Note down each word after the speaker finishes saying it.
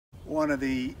One of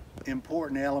the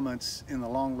important elements in the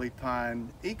longleaf pine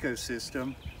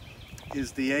ecosystem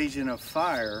is the agent of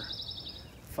fire.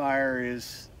 Fire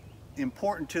is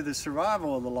important to the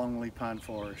survival of the longleaf pine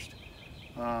forest.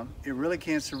 It really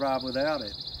can't survive without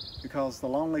it because the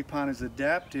longleaf pine is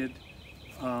adapted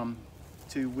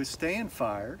to withstand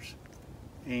fires,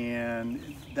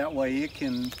 and that way it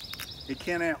can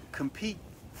out-compete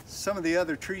some of the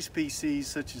other tree species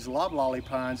such as loblolly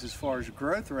pines as far as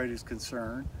growth rate is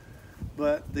concerned.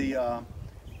 But the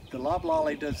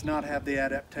loblolly does not have the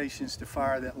adaptations to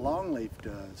fire that longleaf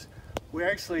does. We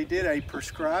actually did a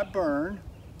prescribed burn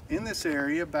in this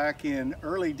area back in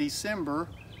early December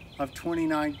of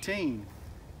 2019.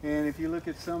 And if you look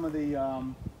at some of the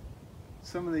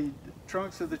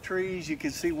trunks of the trees, you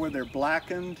can see where they're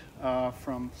blackened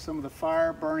from some of the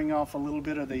fire burning off a little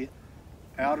bit of the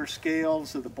outer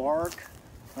scales of the bark.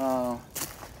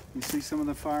 You see some of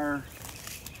the fire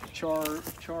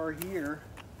char here.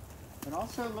 And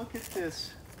also look at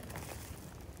this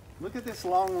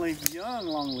longleaf, young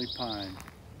longleaf pine.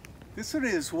 This one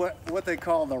is what they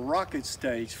call the rocket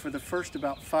stage. For the first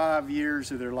about 5 years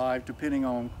of their life, depending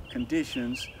on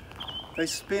conditions, they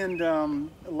spend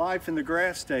life in the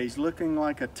grass stage, looking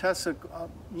like a tussock,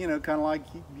 kind of like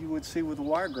you would see with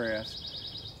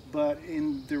wiregrass. But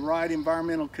in the right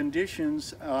environmental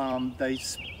conditions, they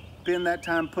spend that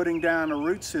time putting down a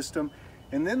root system,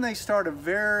 and then they start a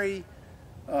very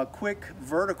quick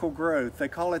vertical growth. They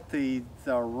call it the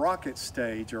rocket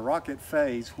stage or rocket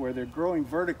phase, where they're growing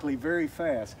vertically very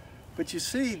fast. But you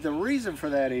see, the reason for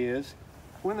that is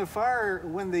when the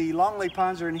longleaf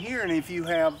pines are in here, and if you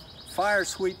have fire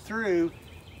sweep through,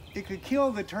 it could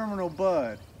kill the terminal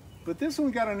bud. But this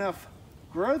one got enough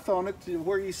growth on it to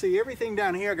where you see everything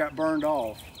down here got burned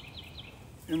off,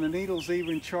 and the needles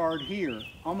even charred here,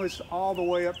 almost all the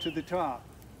way up to the top.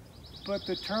 But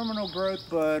the terminal growth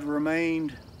bud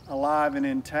remained alive and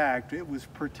intact. It was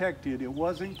protected. It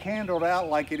wasn't candled out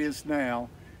like it is now.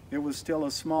 It was still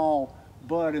a small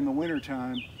bud in the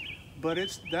wintertime. But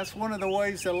that's one of the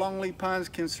ways that longleaf pines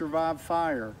can survive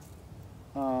fire.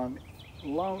 A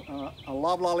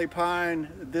loblolly pine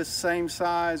this same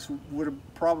size would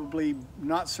have probably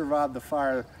not survived the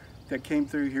fire that came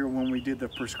through here when we did the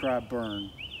prescribed burn.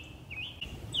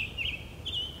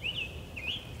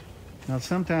 Now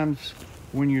sometimes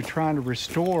when you're trying to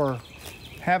restore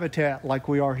habitat like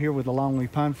we are here with the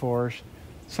longleaf pine forest,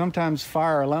 sometimes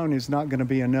fire alone is not going to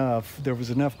be enough. There was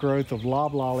enough growth of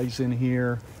loblollies in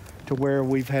here to where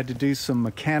we've had to do some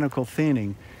mechanical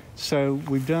thinning. So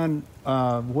we've done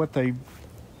what they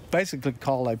basically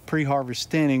call a pre-harvest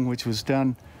thinning, which was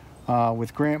done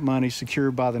with grant money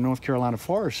secured by the North Carolina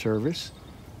Forest Service.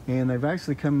 And they've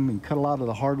actually come and cut a lot of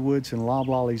the hardwoods and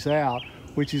loblollies out,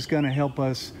 which is going to help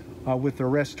us with the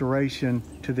restoration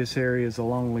to this area as a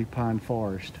longleaf pine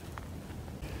forest.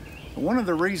 One of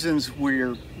the reasons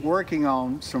we're working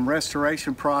on some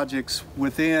restoration projects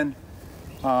within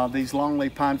these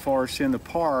longleaf pine forests in the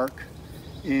park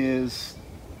is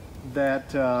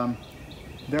that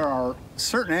there are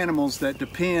certain animals that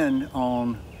depend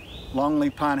on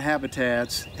longleaf pine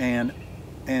habitats and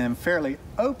fairly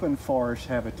open forest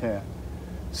habitat.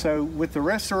 So with the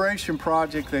restoration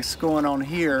project that's going on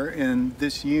here in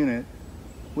this unit,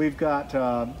 we've got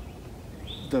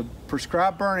the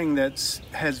prescribed burning that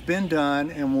has been done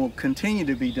and will continue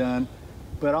to be done,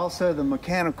 but also the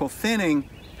mechanical thinning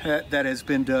that has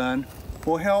been done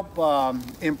will help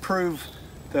improve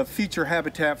the future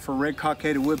habitat for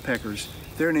red-cockaded woodpeckers.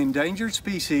 They're an endangered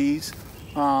species.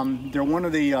 They're one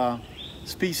of the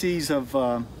species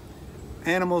of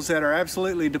animals that are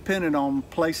absolutely dependent on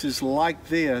places like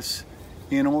this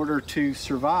in order to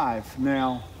survive.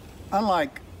 Now,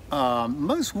 unlike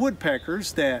most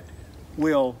woodpeckers that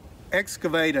will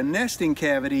excavate a nesting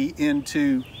cavity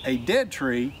into a dead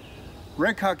tree,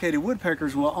 red-cockaded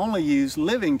woodpeckers will only use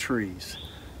living trees.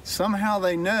 Somehow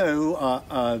they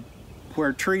know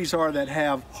where trees are that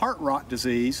have heart rot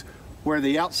disease, where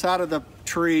the outside of the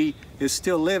tree is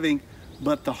still living,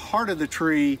 but the heart of the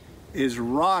tree is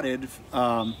rotted,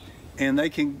 and they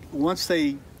can, once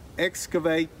they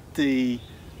excavate the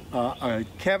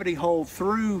cavity hole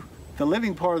through the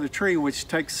living part of the tree, which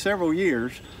takes several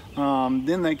years,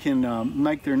 then they can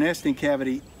make their nesting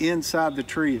cavity inside the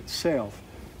tree itself.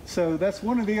 So that's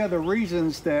one of the other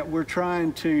reasons that we're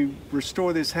trying to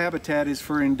restore this habitat, is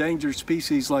for endangered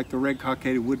species like the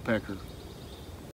red-cockaded woodpecker.